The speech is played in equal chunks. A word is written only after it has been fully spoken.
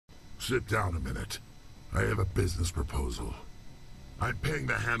Sit down a minute. I have a business proposal. I'm paying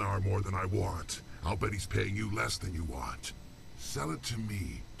the Hanar more than I want. I'll bet he's paying you less than you want. Sell it to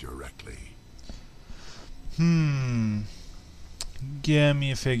me directly. Give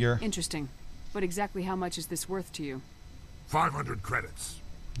me a figure. Interesting. But exactly how much is this worth to you? 500 credits.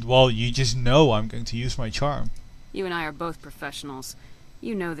 Well, you just know I'm going to use my charm. You and I are both professionals.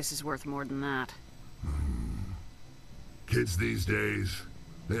 You know this is worth more than that. Kids these days,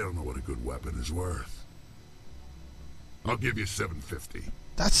 they don't know what a good weapon is worth. I'll give you 750.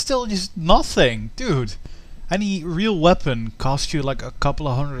 That's still just nothing, dude. Any real weapon costs you like a couple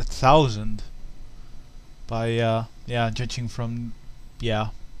of 100,000. By yeah, judging from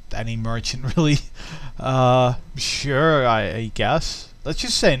any merchant really. Sure, I guess. Let's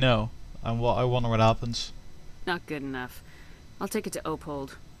just say no. I wonder what happens. Not good enough. I'll take it to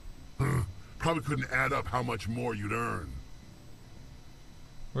Opold. Probably couldn't add up how much more you'd earn.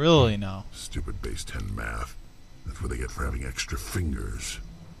 Really, no. Stupid base 10 math. That's what they get for having extra fingers.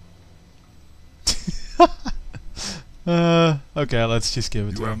 Okay, let's just give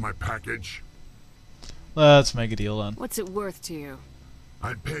it to You have him. my package? Let's make a deal then. What's it worth to you?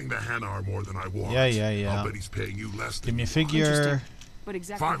 I'm paying the Hanar more than I want. Yeah. I'll bet he's paying you less than Give me a you want. figure. Interesting. But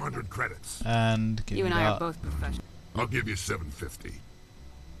exactly 500 credits. And give You me and I that. are both professionals. I'll give you 750.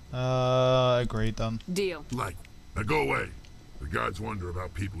 Agreed then. Deal. Like, now go away. The guards wonder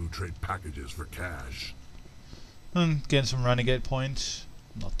about people who trade packages for cash. Getting some renegade points.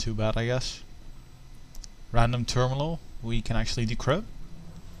 Not too bad, I guess. Random terminal. We can actually decrypt.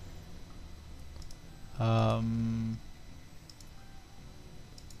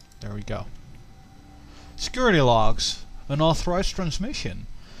 There we go. Security logs. Unauthorized transmission.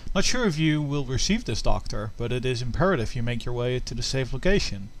 Not sure if you will receive this, Doctor, but it is imperative you make your way to the safe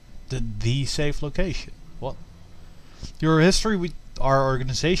location. The safe location. What? Your history with our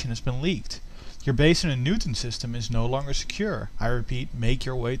organization has been leaked. Your base in the Newton system is no longer secure. I repeat, make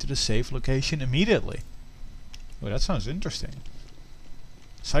your way to the safe location immediately. Oh, that sounds interesting.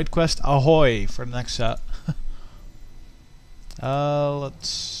 Side quest ahoy for the next set.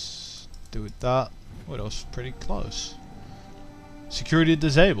 Let's do it that. Oh, that was pretty close. Security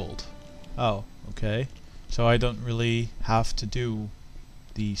disabled. Oh, okay. So I don't really have to do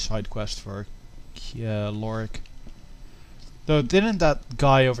the side quest for Lorik. Though didn't that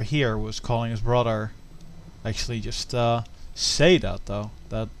guy over here was calling his brother actually just say that though?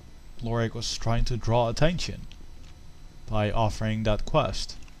 That Lorik was trying to draw attention by offering that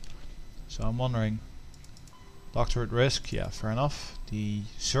quest. So I'm wondering. Doctor at risk, yeah, fair enough. The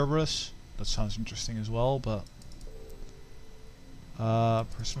Cerberus, that sounds interesting as well, but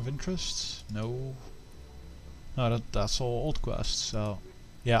person of interest? No. No, that's all old quests, so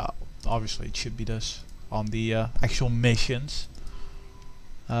yeah, obviously it should be this on the actual missions.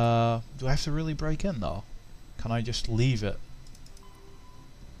 Do I have to really break in though? Can I just leave it?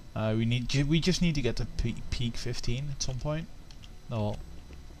 We just need to get to peak 15 at some point. No.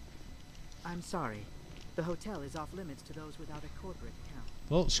 I'm sorry. The hotel is off limits to those without a corporate account.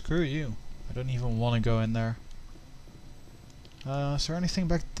 Well, screw you. I don't even want to go in there. Is there anything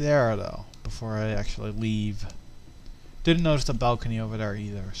back there though before I actually leave? Didn't notice the balcony over there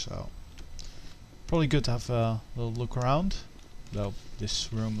either, so probably good to have a little look around. Though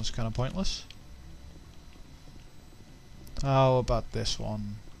this room was kind of pointless. How about this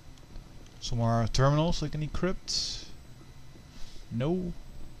one? Some more terminals I can decrypt? No?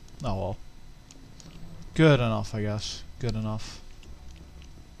 Oh well. Good enough, I guess. Good enough.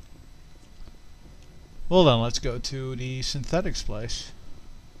 Well then, let's go to the synthetics place.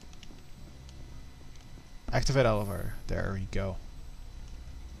 Activate elevator. There we go.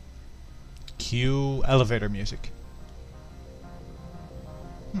 Cue elevator music.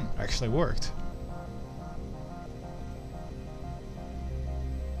 Actually worked.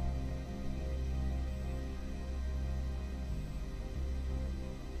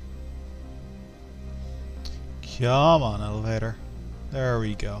 Come on, elevator. There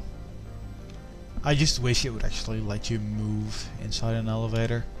we go. I just wish it would actually let you move inside an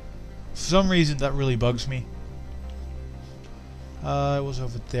elevator. For some reason that really bugs me. It was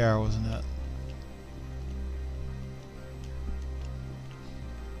over there, wasn't it?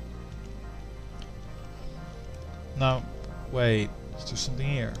 No, wait, is there something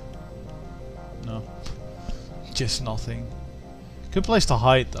here? No. Just nothing. Good place to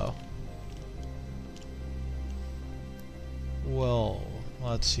hide though. Well,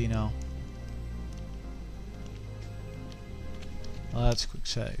 let's see now. Let's quick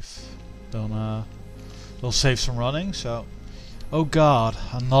save. We'll save some running, so... Oh god,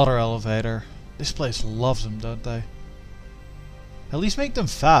 another elevator. This place loves them, don't they? At least make them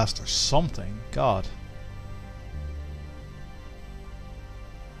fast or something. God.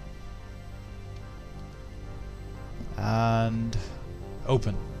 And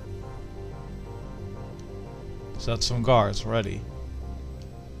open. So that's some guards already.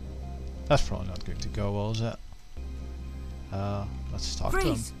 That's probably not going to go well, is it? Let's talk to them.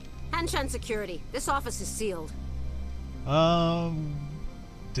 Freeze! Hanshan security. This office is sealed.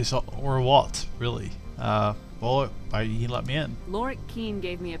 This or what? Really? Well, he let me in. Lorik Keene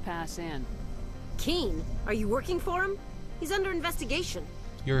gave me a pass in. Keene? Are you working for him? He's under investigation.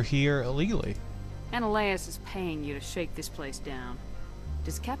 You're here illegally. Ananias is paying you to shake this place down.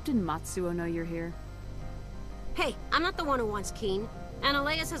 Does Captain Matsuo know you're here? Hey, I'm not the one who wants Keene.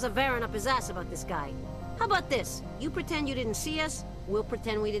 Ananias has a Varen up his ass about this guy. How about this? You pretend you didn't see us, we'll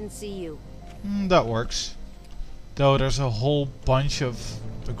pretend we didn't see you. That works. Though there's a whole bunch of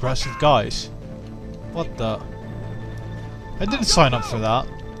aggressive guys. What the? I didn't sign up for that.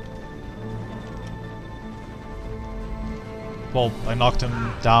 Well, I knocked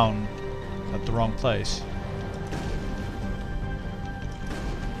him down at the wrong place.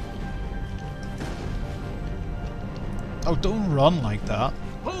 Oh, don't run like that.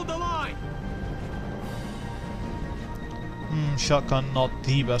 Hold the line! Shotgun not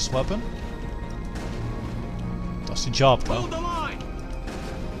the best weapon. Does the job though. Hold the line!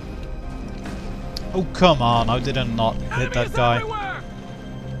 Oh come on, I didn't not hit that Enemies guy. everywhere!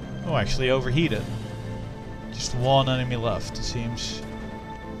 Oh, actually overheated. Just one enemy left, it seems.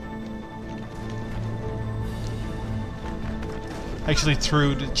 Actually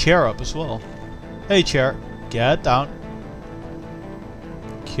threw the chair up as well. Hey chair, get down.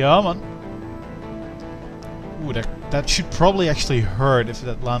 Come on. Ooh, that should probably actually hurt if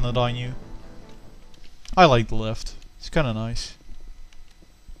that landed on you. I like the lift. It's kind of nice.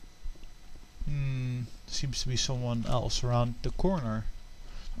 Seems to be someone else around the corner.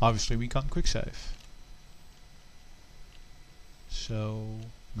 Obviously we can't quick save. So,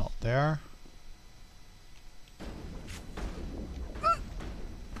 not there.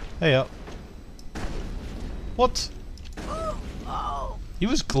 Hey up. What? He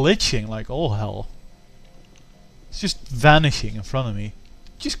was glitching like all hell. It's just vanishing in front of me.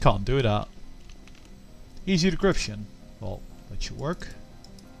 Just can't do that. Easy decryption. Well, that should work.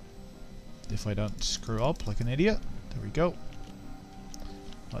 If I don't screw up like an idiot. There we go.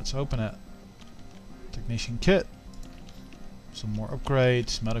 Let's open it. Technician kit. Some more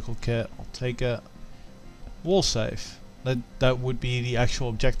upgrades. Medical kit. I'll take it. Wall safe. That would be the actual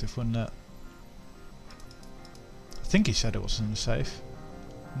objective, wouldn't it? I think he said it was in the safe.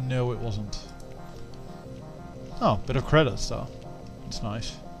 No, it wasn't. Oh, bit of credits though. It's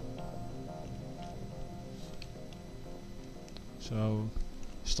nice. So,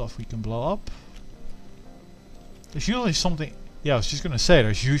 stuff we can blow up. There's usually something... Yeah, I was just gonna say,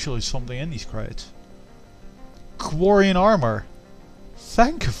 there's usually something in these crates. Quarian armor!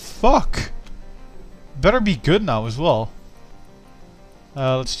 Thank fuck! Better be good now as well.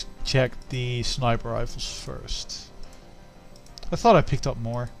 Let's check the sniper rifles first. I thought I picked up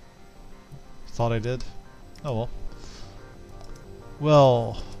more. Thought I did. Oh well.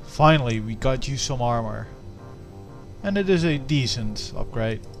 Well, finally we got you some armor. And it is a decent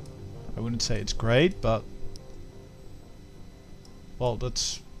upgrade. I wouldn't say it's great, but... Well,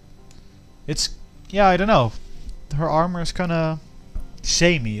 that's... It's... Yeah, I don't know. Her armor is kinda...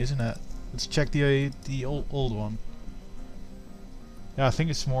 samey, isn't it? Let's check the old one. Yeah, I think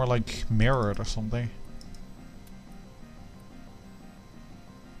it's more like mirrored or something.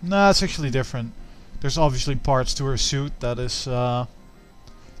 Nah, it's actually different. There's obviously parts to her suit that is the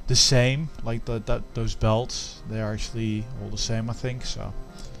same, like those belts. They are actually all the same, I think. So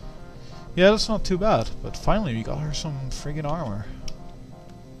yeah, that's not too bad. But finally, we got her some friggin' armor.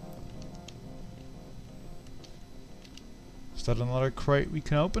 Is that another crate we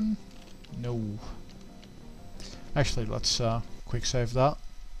can open? No. Actually, let's quick save that.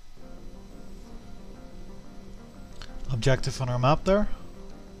 Objective on our map there.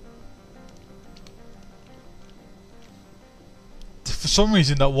 For some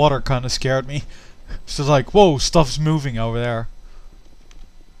reason that water kind of scared me. So like, whoa, stuff's moving over there.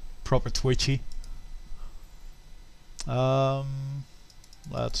 Proper twitchy. Let's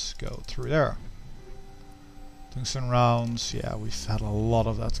go through there. Tungsten rounds, yeah, we've had a lot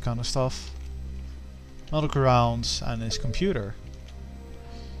of that kind of stuff. Medical rounds and his computer.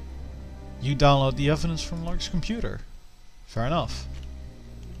 You download the evidence from Lark's computer. Fair enough.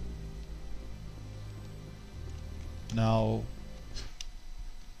 Now,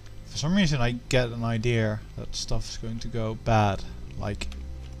 for some reason I get an idea that stuff is going to go bad. Like,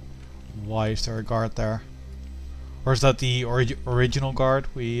 why is there a guard there? Or is that the original guard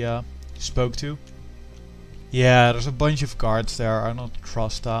we spoke to? Yeah, there's a bunch of guards there. I don't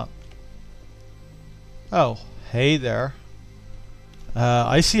trust that. Oh, hey there.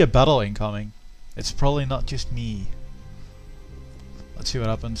 I see a battle incoming. It's probably not just me. Let's see what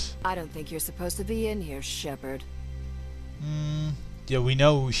happens. I don't think you're supposed to be in here, Shepard. Yeah, we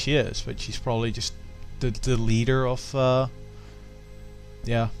know who she is, but she's probably just the leader of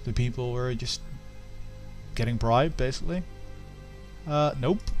yeah, the people we're just getting bribed, basically.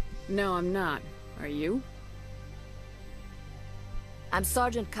 Nope. No, I'm not. Are you? I'm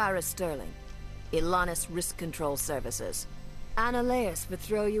Sergeant Kyra Sterling, Ilanis Risk Control Services. Analeas would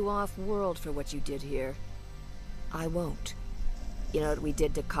throw you off-world for what you did here. I won't. You know what we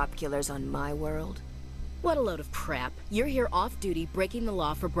did to cop killers on my world? What a load of crap. You're here off-duty breaking the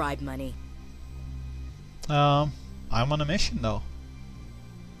law for bribe money. I'm on a mission, though.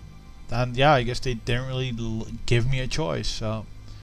 And yeah, I guess they didn't really give me a choice, so